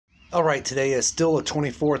All right, today is still the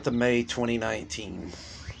 24th of May, 2019.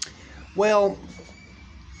 Well,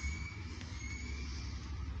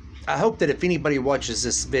 I hope that if anybody watches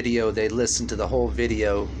this video, they listen to the whole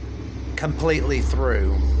video completely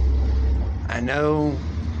through. I know,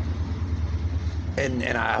 and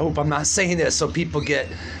I hope I'm not saying this so people get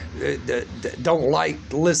don't wanting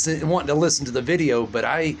to listen to the video, but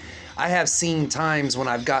I have seen times when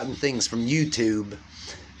I've gotten things from YouTube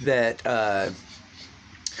that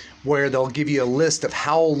where they'll give you a list of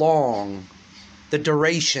how long, the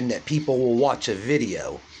duration that people will watch a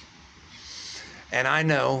video. And I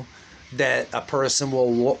know that a person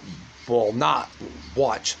will not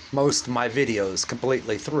watch most of my videos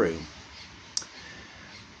completely through.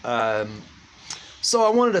 So I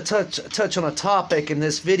wanted to touch on a topic in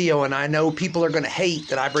this video, and I know people are going to hate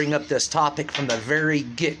that I bring up this topic from the very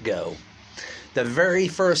get-go. The very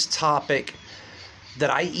first topic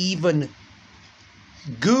that I even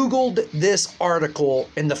Googled this article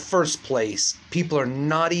in the first place, people are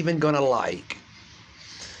not even going to like.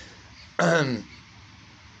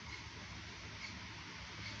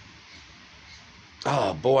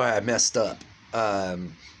 Oh boy, I messed up. I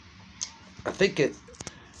think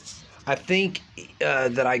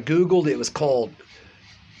that I Googled, it was called,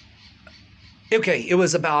 it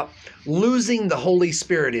was about losing the Holy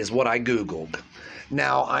Spirit is what I Googled.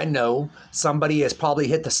 Now, I know somebody has probably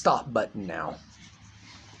hit the stop button now.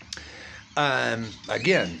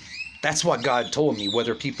 Again, that's what God told me,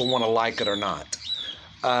 whether people want to like it or not.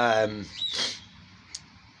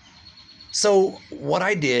 So what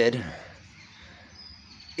I did,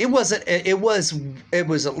 it was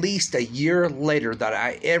at least a year later that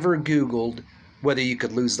I ever Googled whether you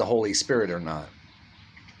could lose the Holy Spirit or not.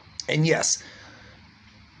 And yes,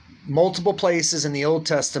 multiple places in the Old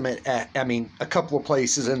Testament, a couple of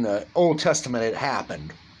places in the Old Testament it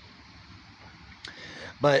happened.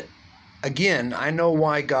 But again, I know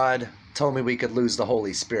why God told me we could lose the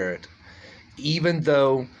Holy Spirit. Even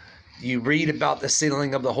though you read about the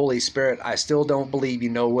sealing of the Holy Spirit, I still don't believe you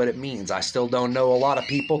know what it means. I still don't know a lot of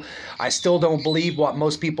people. I still don't believe what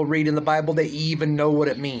most people read in the Bible, they even know what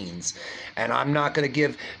it means. And I'm not going to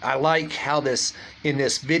give, I like how this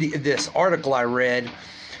article I read,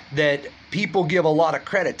 that people give a lot of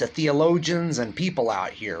credit to theologians and people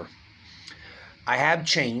out here. I have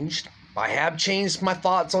changed my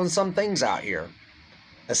thoughts on some things out here,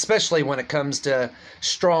 especially when it comes to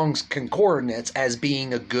Strong's Concordance as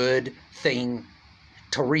being a good thing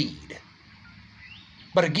to read.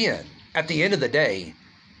 But again, at the end of the day,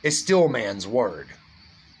 it's still man's word.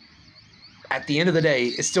 At the end of the day,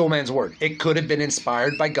 it's still man's word. It could have been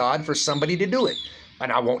inspired by God for somebody to do it,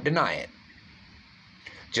 and I won't deny it.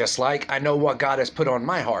 Just like I know what God has put on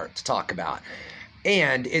my heart to talk about.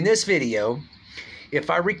 And in this video, if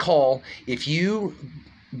I recall, if you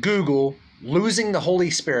Google losing the Holy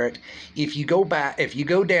Spirit, if you go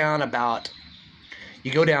down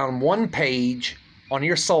one page on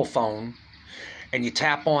your cell phone and you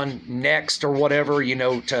tap on next or whatever,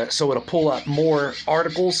 so it'll pull up more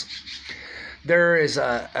articles. There is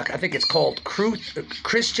I think it's called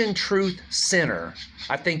Christian Truth Center,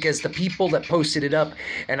 I think is the people that posted it up.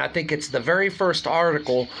 And I think it's the very first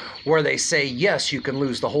article where they say, yes, you can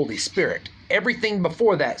lose the Holy Spirit. Everything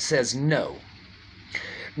before that says no.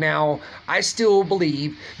 Now, I still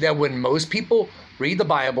believe that when most people read the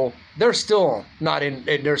Bible, they're still not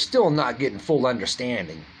getting full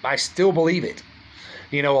understanding. I still believe it.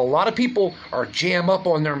 A lot of people are jam up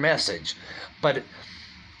on their message, but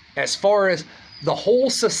as far as the whole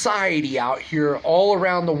society out here all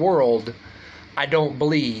around the world, I don't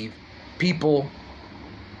believe people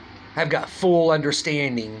have got full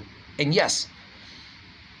understanding. And yes,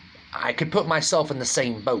 I could put myself in the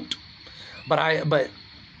same boat. But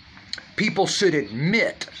people should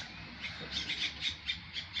admit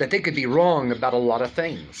that they could be wrong about a lot of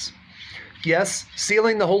things. Yes,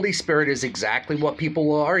 sealing the Holy Spirit is exactly what people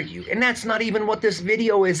will argue. And that's not even what this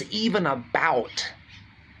video is even about.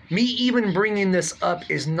 Me even bringing this up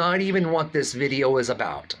is not even what this video is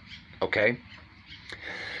about, okay?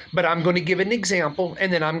 But I'm going to give an example,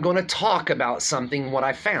 and then I'm going to talk about what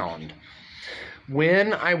I found.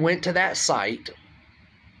 When I went to that site,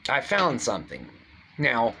 I found something.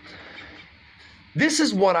 Now, this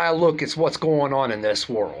is what I look at, what's going on in this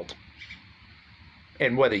world.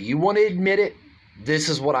 And whether you want to admit it, this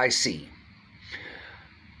is what I see.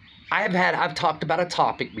 I've talked about a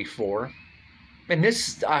topic before. And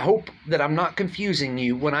this, I hope that I'm not confusing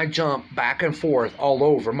you when I jump back and forth all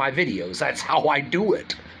over my videos. That's how I do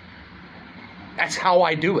it.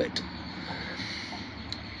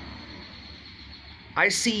 I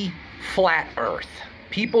see flat earth.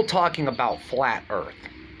 People talking about flat earth.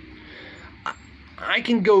 I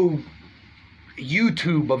can go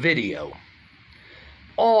YouTube a video,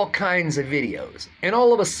 all kinds of videos, and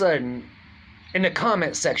all of a sudden, in the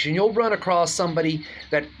comment section, you'll run across somebody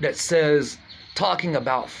that says, talking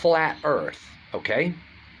about flat earth, okay?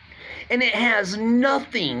 And it has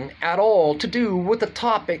nothing at all to do with the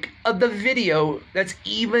topic of the video that's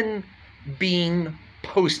even being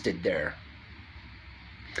posted there.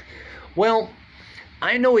 Well,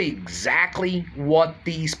 I know exactly what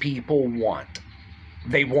these people want.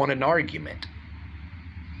 They want an argument.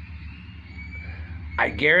 I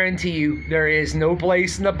guarantee you there is no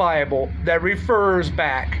place in the Bible that refers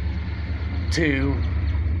back to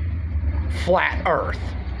flat earth.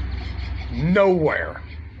 Nowhere.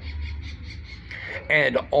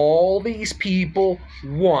 And all these people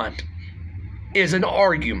want is an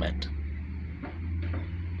argument.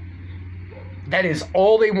 That is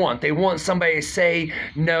all they want. They want somebody to say,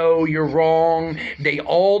 no, you're wrong.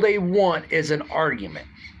 All they want is an argument.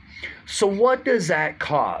 So what does that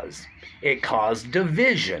cause? It caused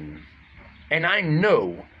division. And I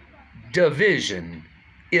know division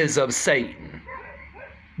is of Satan.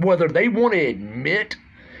 Whether they want to admit,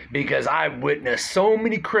 because I've witnessed so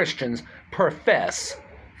many Christians profess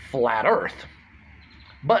flat earth.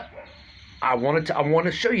 But I want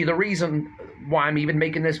to show you the reason why I'm even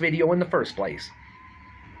making this video in the first place.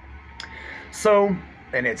 So,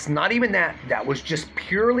 and it's not even that. That was just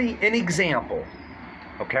purely an example.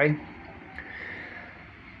 Okay?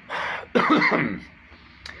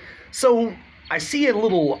 So, I see a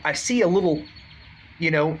little, I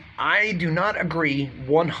do not agree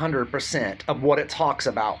 100% of what it talks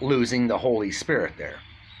about losing the Holy Spirit there.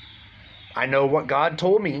 I know what God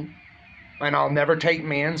told me, and I'll never take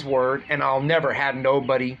man's word, and I'll never have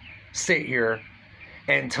nobody sit here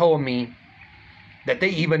and tell me that they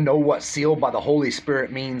even know what sealed by the Holy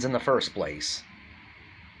Spirit means in the first place.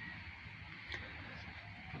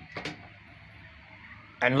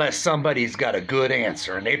 Unless somebody's got a good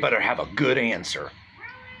answer, and they better have a good answer.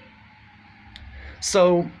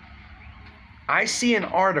 So, I see an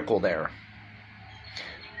article there.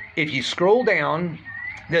 If you scroll down,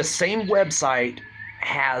 this same website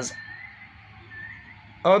has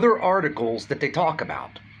other articles that they talk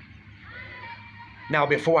about. Now,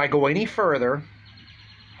 before I go any further,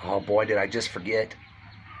 oh boy, did I just forget.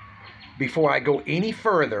 Before I go any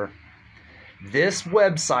further, this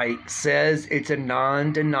website says it's a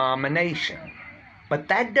non-denomination. But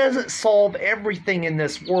that doesn't solve everything in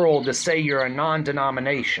this world to say you're a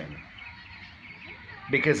non-denomination.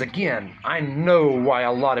 Because again, I know why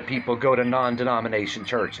a lot of people go to non-denomination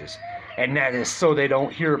churches. And that is so they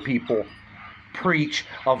don't hear people preach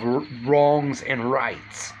of wrongs and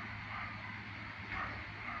rights.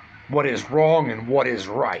 What is wrong and what is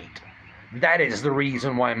right. That is the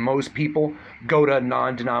reason why most people go to a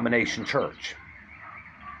non-denomination church.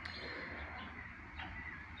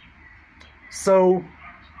 So,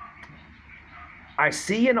 I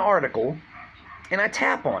see an article and I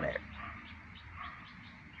tap on it.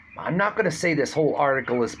 I'm not going to say this whole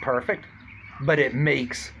article is perfect, but it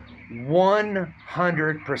makes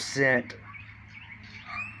 100%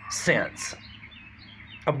 sense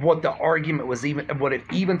of what the argument was, even of what it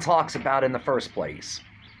even talks about in the first place.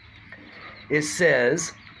 It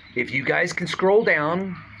says, if you guys can scroll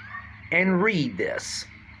down and read this,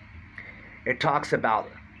 it talks about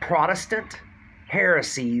Protestant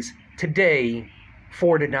heresies today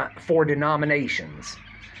for denominations.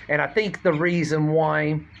 And I think the reason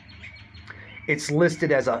why it's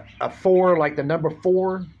listed as a 4, like the number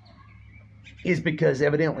 4, is because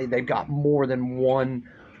evidently they've got more than one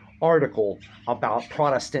article about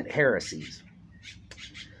Protestant heresies.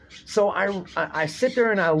 So I sit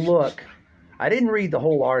there and I look. I didn't read the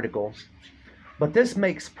whole article, but this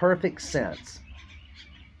makes perfect sense.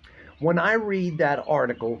 When I read that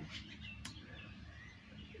article,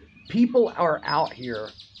 people are out here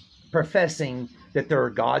professing that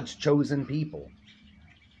they're God's chosen people.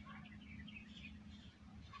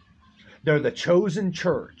 They're the chosen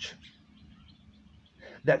church.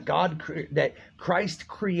 That Christ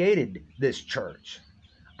created this church.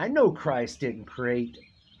 I know Christ didn't create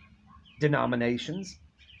denominations,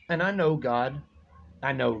 and I know God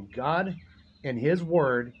and His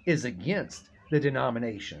Word is against the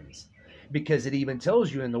denominations, because it even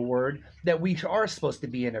tells you in the Word that we are supposed to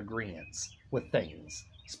be in agreement with things,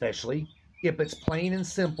 especially if it's plain and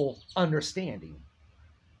simple understanding.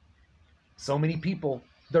 So many people,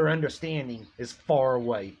 their understanding is far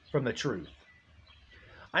away from the truth.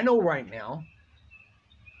 I know right now,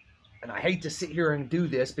 and I hate to sit here and do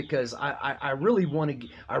this because I really want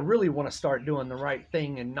to start doing the right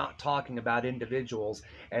thing and not talking about individuals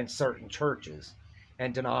and certain churches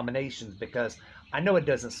and denominations, because I know it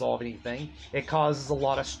doesn't solve anything. It causes a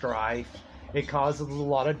lot of strife. It causes a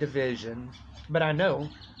lot of division. But I know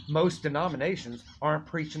most denominations aren't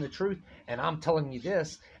preaching the truth. And I'm telling you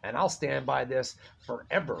this, and I'll stand by this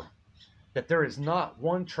forever, that there is not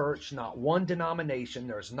one church, not one denomination,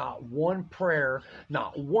 there's not one prayer,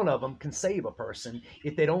 not one of them can save a person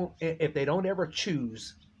if they don't ever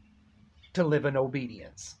choose to live in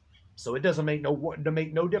obedience. So it doesn't make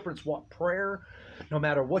no difference what prayer, no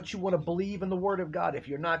matter what you want to believe in the Word of God. If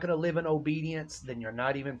you're not going to live in obedience, then you're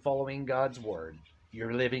not even following God's Word.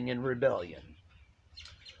 You're living in rebellion.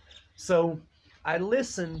 So I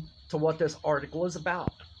listened to what this article is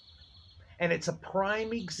about, and it's a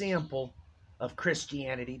prime example of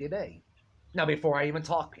Christianity today. Now, before I even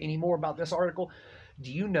talk any more about this article,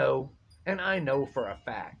 do you know, and I know for a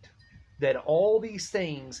fact, that all these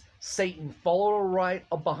things Satan followed right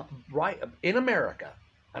in America,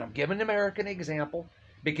 and I'm giving America an example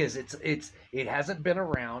because it hasn't been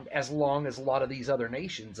around as long as a lot of these other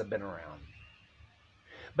nations have been around.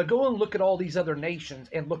 But go and look at all these other nations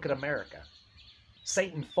and look at America.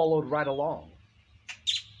 Satan followed right along.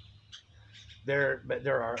 There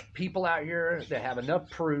are people out here that have enough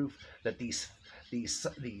proof that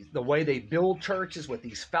the way they build churches with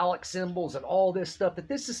these phallic symbols and all this stuff, that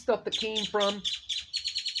this is stuff that came from.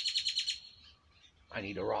 I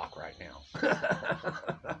need a rock right now.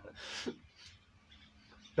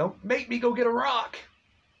 Don't make me go get a rock.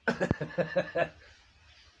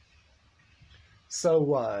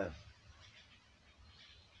 So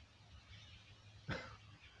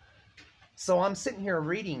I'm sitting here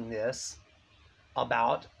reading this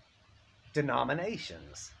about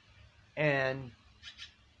denominations and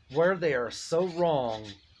where they are so wrong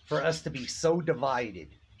for us to be so divided.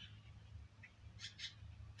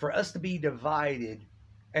 For us to be divided,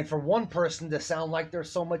 and for one person to sound like they're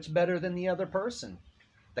so much better than the other person.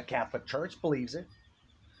 The Catholic Church believes it.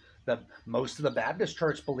 Most of the Baptist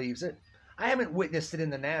Church believes it. I haven't witnessed it in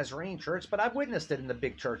the Nazarene Church, but I've witnessed it in the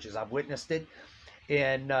big churches. I've witnessed it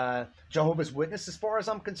in Jehovah's Witness. As far as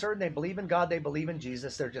I'm concerned, they believe in God, they believe in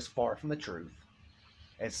Jesus. They're just far from the truth.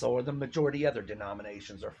 And so are the majority of other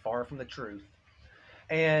denominations, are far from the truth.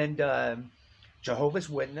 And Jehovah's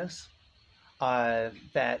Witness,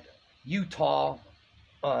 that Utah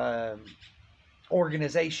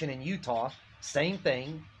organization in Utah, same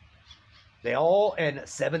thing. And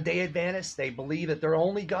Seventh-day Adventists, they believe that they're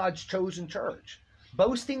only God's chosen church,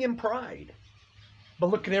 boasting in pride.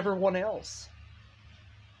 But look at everyone else.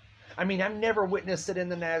 I mean, I've never witnessed it in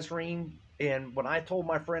the Nazarene. And when I told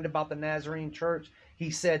my friend about the Nazarene Church, he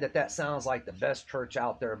said that sounds like the best church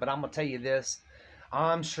out there. But I'm going to tell you this.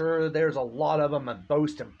 I'm sure there's a lot of them that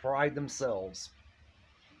boast and pride themselves.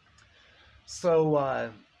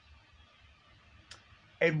 So,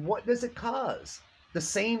 and what does it cause? The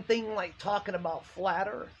same thing like talking about flat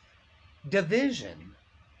earth. Division.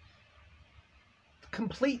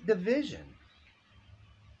 Complete division.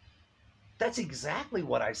 That's exactly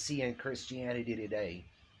what I see in Christianity today.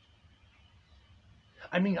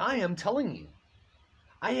 I mean, I am telling you,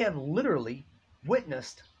 I have literally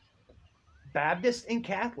witnessed Baptists and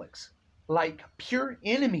Catholics like pure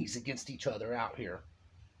enemies against each other out here.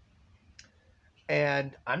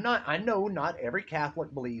 And I know not every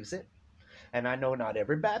Catholic believes it, and I know not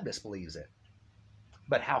every Baptist believes it.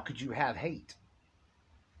 But how could you have hate?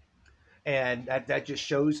 And that just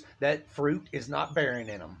shows that fruit is not bearing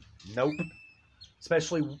in them. Nope.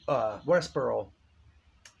 Especially Westboro.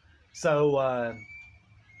 So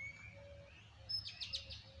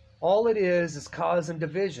all it is causing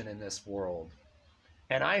division in this world.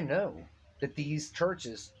 And I know that these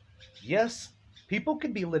churches, yes, people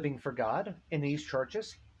could be living for God in these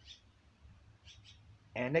churches.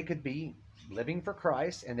 And they could be living for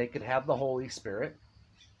Christ, and they could have the Holy Spirit.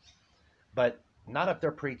 But not if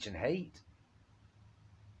they're preaching hate.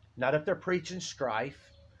 Not if they're preaching strife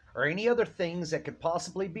or any other things that could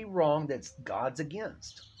possibly be wrong that God's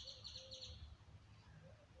against.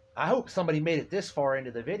 I hope somebody made it this far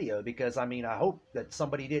into the video, because I mean, I hope that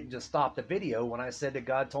somebody didn't just stop the video when I said that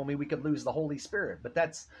God told me we could lose the Holy Spirit. But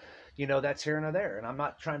that's, that's here and there. And I'm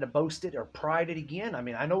not trying to boast it or pride it again. I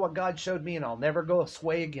mean, I know what God showed me, and I'll never go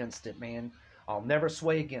sway against it, man. I'll never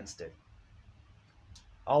sway against it.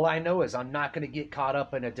 All I know is I'm not going to get caught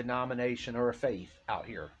up in a denomination or a faith out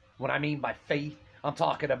here. What I mean by faith, I'm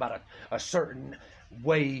talking about a certain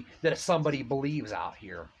way that somebody believes out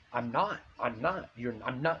here. I'm not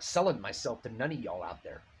selling myself to none of y'all out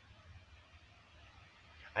there.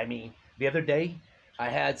 I mean, the other day, I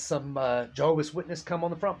had some Jehovah's Witness come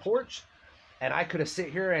on the front porch, and I could have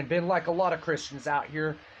sit here and been like a lot of Christians out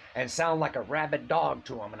here and sound like a rabid dog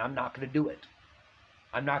to them, and I'm not going to do it.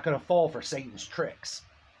 I'm not going to fall for Satan's tricks.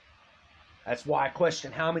 That's why I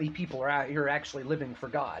question how many people are out here actually living for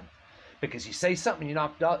God. Because you say something, you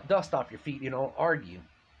knock dust off your feet, you don't argue.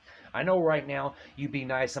 I know right now you be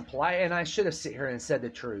nice and polite, and I should have sit here and said the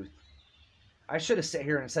truth. I should have sit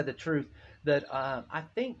here and said the truth that I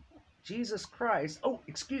think Jesus Christ,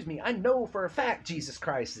 I know for a fact Jesus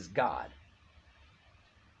Christ is God.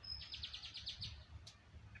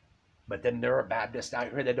 But then there are Baptists out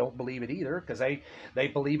here that don't believe it either, because they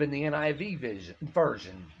believe in the NIV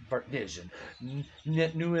vision,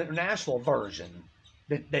 New International Version,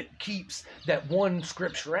 that keeps that one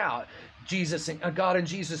scripture out. Jesus and God and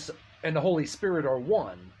Jesus and the Holy Spirit are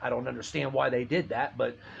one. I don't understand why they did that,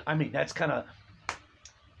 but I mean that's kind of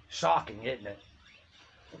shocking, isn't it?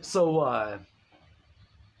 So,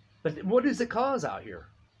 but what does it cause out here?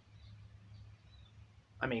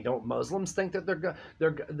 I mean, don't Muslims think that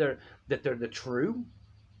they're the true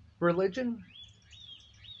religion?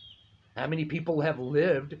 How many people have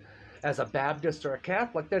lived as a Baptist or a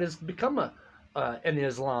Catholic that has become an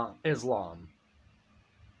Islam?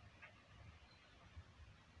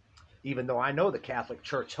 Even though I know the Catholic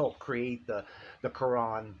Church helped create the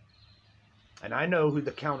Quran, and I know who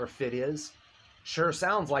the counterfeit is. Sure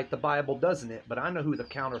sounds like the Bible, doesn't it? But I know who the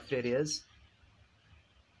counterfeit is.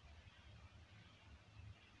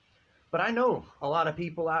 But I know a lot of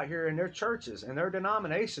people out here in their churches and their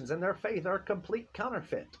denominations and their faith are complete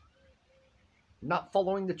counterfeit. Not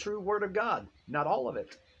following the true word of God. Not all of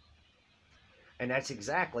it. And that's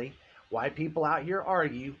exactly why people out here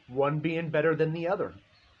argue, one being better than the other.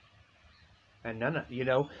 And none,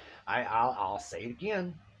 I'll say it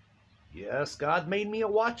again. Yes, God made me a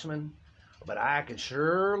watchman, but I can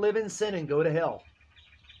sure live in sin and go to hell.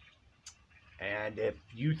 And if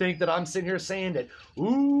you think that I'm sitting here saying that,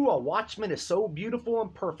 a watchman is so beautiful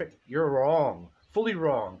and perfect, you're wrong. Fully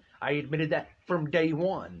wrong. I admitted that from day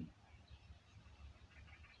one.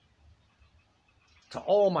 To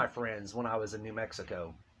all my friends when I was in New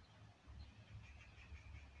Mexico.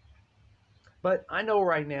 But I know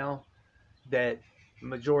right now that the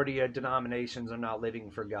majority of denominations are not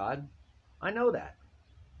living for God. I know that.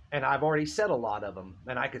 And I've already said a lot of them.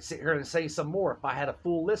 And I could sit here and say some more if I had a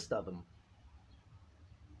full list of them.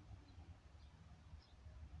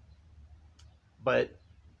 But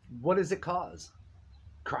what does it cause?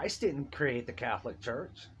 Christ didn't create the Catholic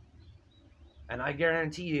Church. And I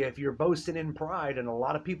guarantee you, if you're boasting in pride, and a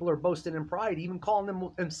lot of people are boasting in pride, even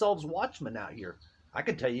calling themselves watchmen out here, I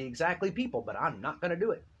could tell you exactly people, but I'm not going to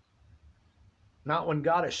do it. Not when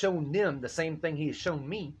God has shown them the same thing he has shown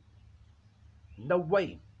me. No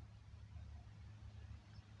way.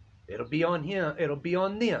 It'll be on him. It'll be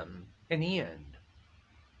on them in the end.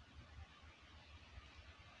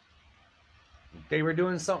 If they were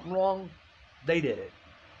doing something wrong, they did it.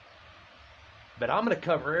 But I'm going to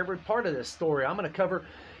cover every part of this story. I'm going to cover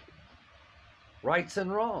rights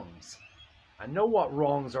and wrongs. I know what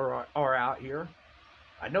wrongs are out here.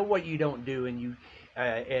 I know what you don't do,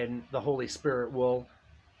 and the Holy Spirit will.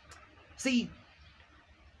 See,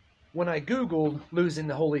 when I Googled losing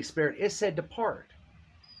the Holy Spirit, it said depart.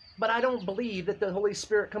 But I don't believe that the Holy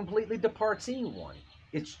Spirit completely departs anyone.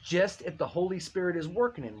 It's just if the Holy Spirit is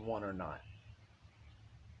working in one or not.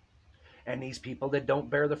 And these people that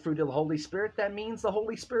don't bear the fruit of the Holy Spirit, that means the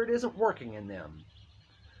Holy Spirit isn't working in them.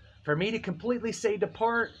 For me to completely say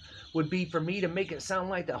depart would be for me to make it sound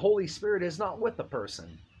like the Holy Spirit is not with the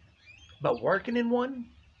person. But working in one,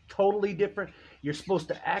 totally different. You're supposed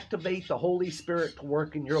to activate the Holy Spirit to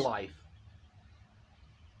work in your life.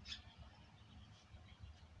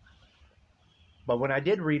 But when I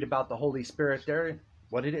did read about the Holy Spirit there,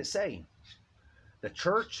 what did it say? The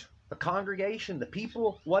church, the congregation, the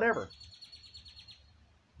people, whatever,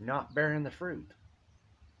 not bearing the fruit.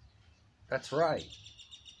 That's right.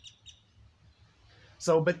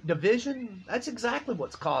 So, but division, that's exactly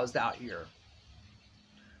what's caused out here.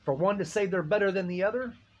 For one to say they're better than the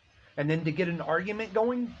other, and then to get an argument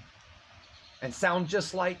going, and sound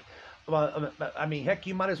just like, heck,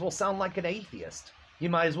 you might as well sound like an atheist. You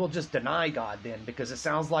might as well just deny God then, because it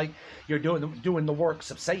sounds like you're doing the works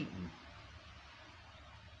of Satan.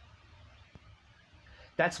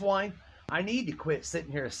 That's why I need to quit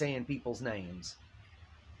sitting here saying people's names.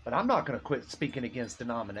 But I'm not going to quit speaking against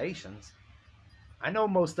denominations. I know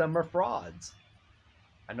most of them are frauds.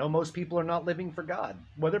 I know most people are not living for God,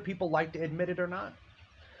 whether people like to admit it or not.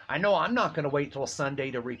 I know I'm not going to wait till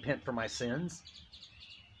Sunday to repent for my sins.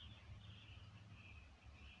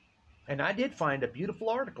 And I did find a beautiful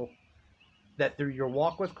article that through your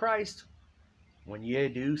walk with Christ, when you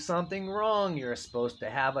do something wrong, you're supposed to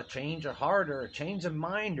have a change of heart or a change of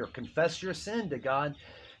mind or confess your sin to God.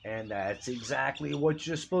 And that's exactly what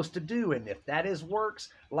you're supposed to do. And if that is works,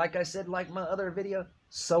 like I said, like my other video,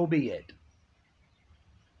 so be it.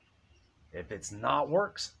 If it's not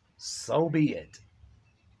works, so be it.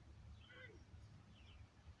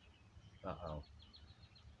 Uh-oh.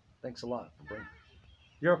 Thanks a lot for bringing.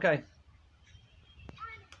 You're okay.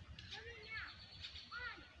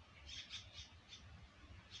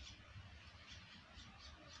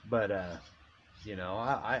 But you know,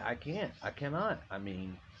 I can't. I cannot. I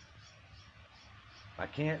mean, I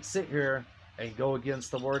can't sit here and go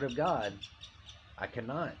against the word of God. I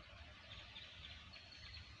cannot.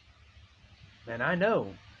 And I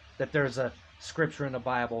know that there's a scripture in the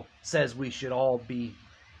Bible says we should all be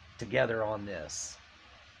together on this,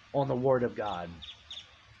 on the word of God.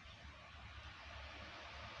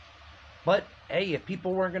 But hey, if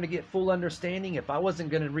people weren't going to get full understanding, if I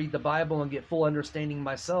wasn't going to read the Bible and get full understanding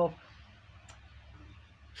myself,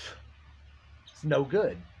 it's no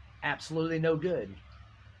good. Absolutely no good.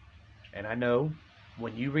 And I know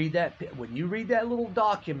when you read that little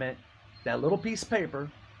document, that little piece of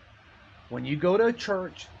paper, when you go to a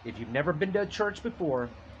church, if you've never been to a church before,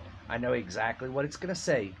 I know exactly what it's going to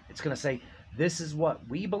say. It's going to say, this is what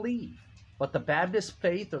we believe. But the Baptist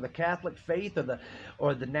faith or the Catholic faith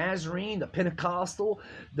or the Nazarene, the Pentecostal,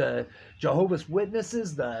 the Jehovah's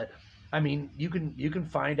Witnesses, you can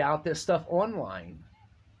find out this stuff online.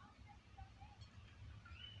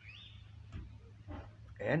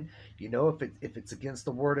 And you know, if it's against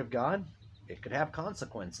the word of God, it could have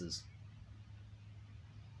consequences.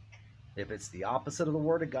 If it's the opposite of the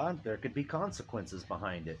word of God, there could be consequences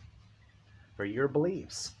behind it for your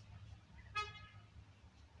beliefs.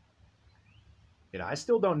 You know, I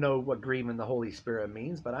still don't know what grieving the Holy Spirit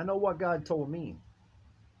means, but I know what God told me.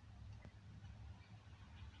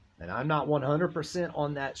 And I'm not 100%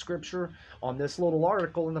 on that scripture, on this little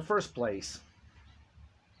article in the first place.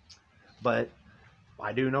 But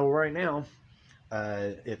I do know right now,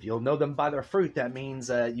 if you'll know them by their fruit, that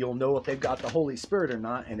means you'll know if they've got the Holy Spirit or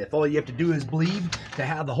not. And if all you have to do is believe to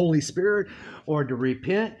have the Holy Spirit, or to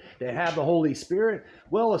repent to have the Holy Spirit,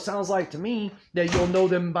 well, it sounds like to me that you'll know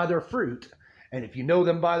them by their fruit. And if you know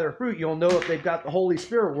them by their fruit, you'll know if they've got the Holy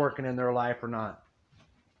Spirit working in their life or not.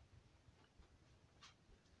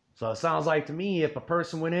 So it sounds like to me, if a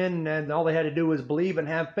person went in and all they had to do was believe and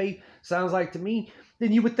have faith, sounds like to me,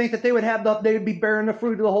 then you would think that they would be bearing the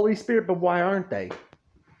fruit of the Holy Spirit, but why aren't they?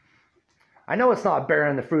 I know it's not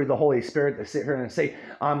bearing the fruit of the Holy Spirit to sit here and say,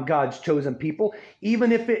 I'm God's chosen people,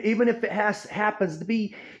 even if it happens to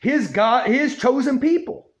be his chosen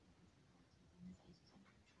people.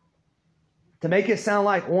 To make it sound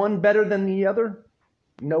like one better than the other?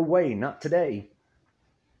 No way, not today.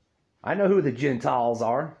 I know who the Gentiles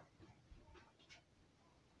are.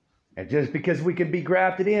 And just because we can be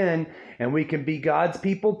grafted in and we can be God's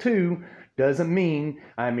people too, doesn't mean,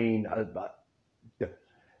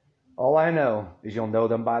 all I know is you'll know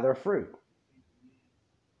them by their fruit.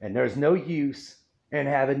 And there's no use in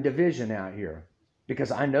having division out here,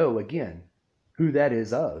 because I know, again, who that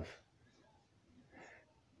is of.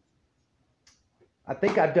 I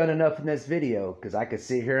think I've done enough in this video, because I could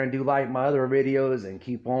sit here and do like my other videos and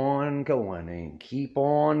keep on going and keep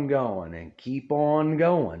on going and keep on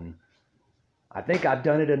going. I think I've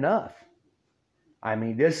done it enough. I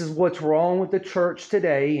mean, this is what's wrong with the church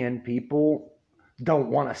today, and people don't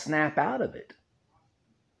want to snap out of it.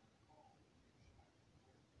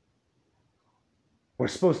 We're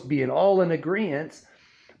supposed to be all in agreement,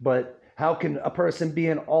 but how can a person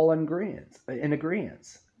be all in agreement?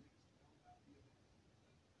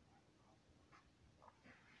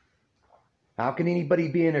 How can anybody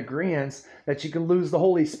be in agreement that you can lose the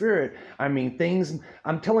Holy Spirit? I mean,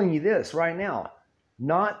 I'm telling you this right now,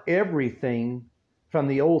 not everything from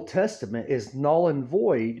the Old Testament is null and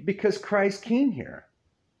void because Christ came here.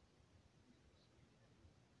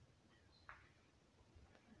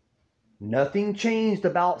 Nothing changed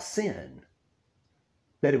about sin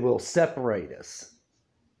that it will separate us.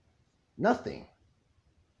 Nothing.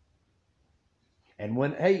 And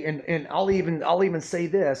and I'll even say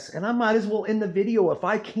this, and I might as well end the video if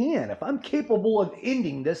I can, if I'm capable of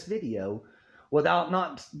ending this video without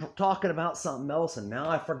not talking about something else, and now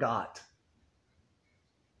I forgot.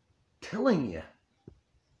 Telling you.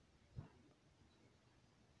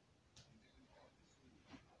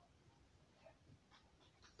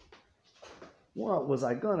 What was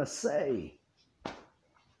I gonna say?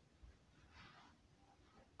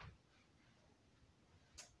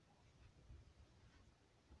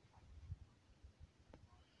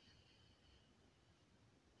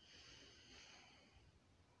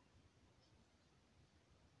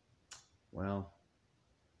 Well,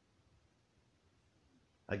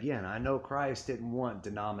 Again, I know Christ didn't want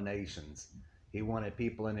denominations. He wanted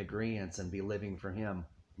people in agreement and be living for him,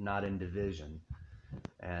 not in division.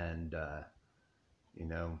 And, you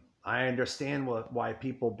know, I understand why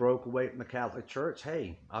people broke away from the Catholic Church.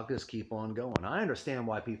 Hey, I'll just keep on going. I understand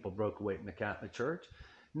why people broke away from the Catholic Church.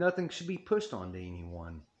 Nothing should be pushed onto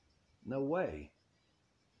anyone. No way.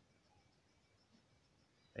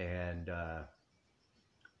 And,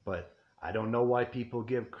 but I don't know why people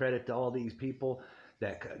give credit to all these people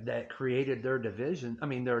that created their division. I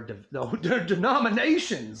mean, their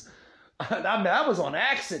denominations. I mean, that was on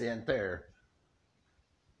accident there.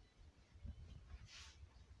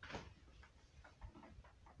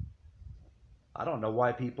 I don't know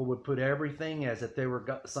why people would put everything as if they were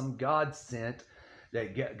some God sent,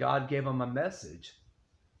 that God gave them a message.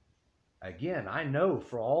 Again, I know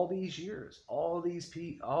for all these years, all these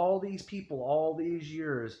people, all these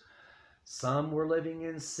years, some were living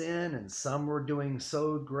in sin and some were doing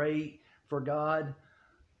so great for God.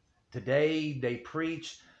 Today they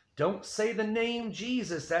preach, don't say the name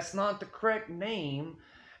Jesus. That's not the correct name.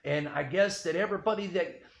 And I guess that everybody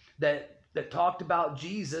that talked about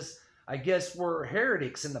Jesus, I guess, were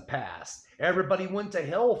heretics in the past. Everybody went to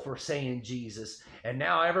hell for saying Jesus. And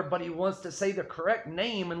now everybody wants to say the correct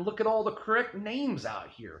name, and look at all the correct names out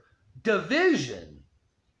here. Division.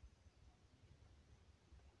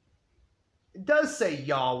 It does say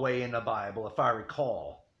Yahweh in the Bible, if I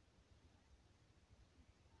recall.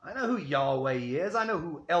 I know who Yahweh is. I know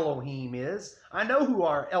who Elohim is. I know who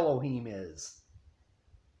our Elohim is.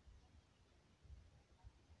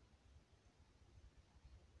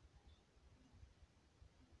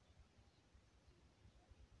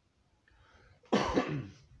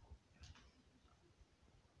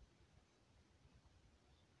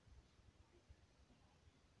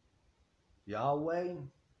 Yahweh,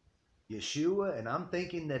 Yeshua, and I'm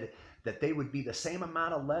thinking that they would be the same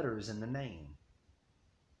amount of letters in the name.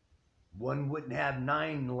 One wouldn't have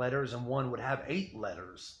 9 letters and one would have 8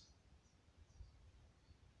 letters.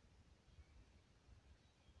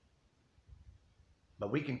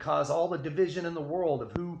 But we can cause all the division in the world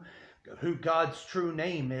of who God's true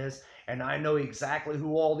name is, and I know exactly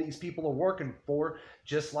who all these people are working for,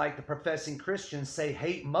 just like the professing Christians say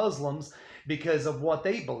hate Muslims because of what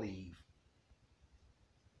they believe.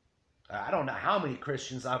 I don't know how many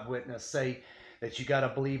Christians I've witnessed say that you got to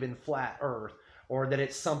believe in flat earth, or that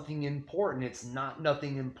it's something important. It's not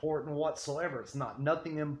nothing important whatsoever. It's not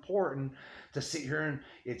nothing important to sit here and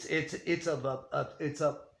it's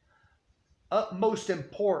of utmost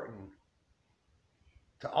important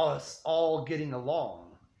to us all getting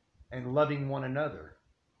along and loving one another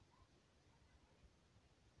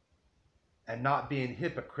and not being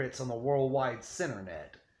hypocrites on the worldwide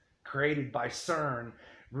internet created by CERN,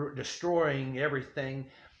 destroying everything,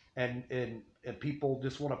 and people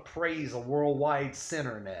just want to praise a worldwide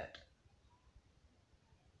internet.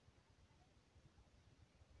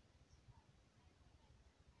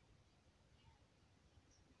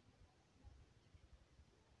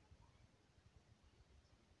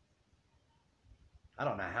 I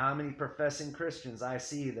don't know how many professing Christians I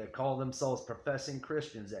see that call themselves professing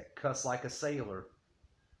Christians that cuss like a sailor.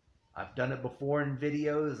 I've done it before in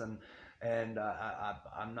videos, and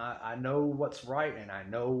I'm not. I know what's right and I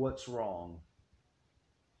know what's wrong.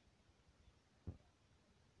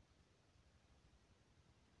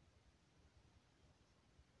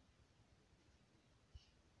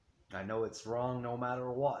 I know it's wrong no matter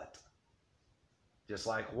what. Just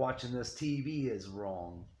like watching this TV is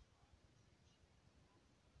wrong.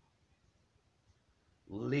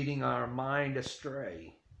 Leading our mind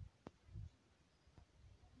astray.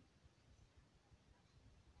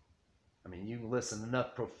 I mean, you can listen to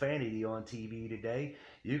enough profanity on TV today.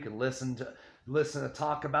 You can listen to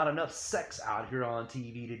talk about enough sex out here on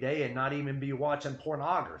TV today and not even be watching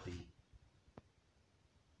pornography.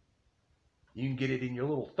 You can get it in your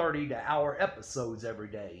little 30-hour episodes every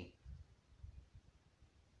day.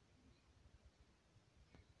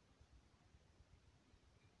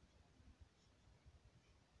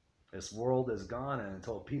 This world is gone, and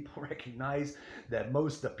until people recognize that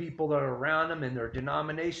most of the people that are around them in their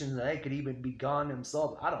denominations, they could even be gone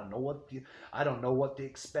themselves. I don't know what to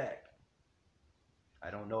expect. I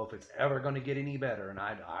don't know if it's ever going to get any better, and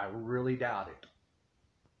I really doubt it.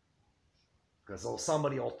 Because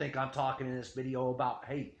somebody will think I'm talking in this video about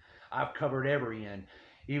hate. I've covered every end.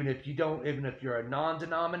 Even if you're a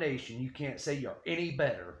non-denomination, you can't say you're any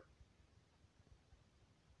better.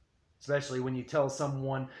 Especially when you tell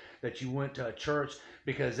someone that you went to a church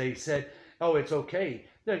because they said, oh, it's okay.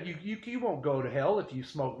 You won't go to hell if you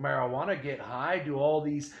smoke marijuana, get high, do all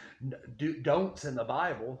these don'ts in the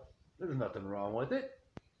Bible. There's nothing wrong with it.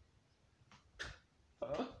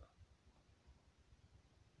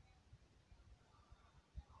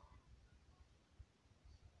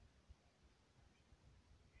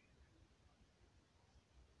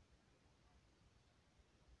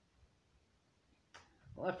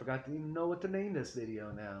 Well, I forgot to even know what to name this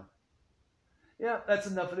video now. Yeah, that's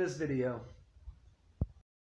enough of this video.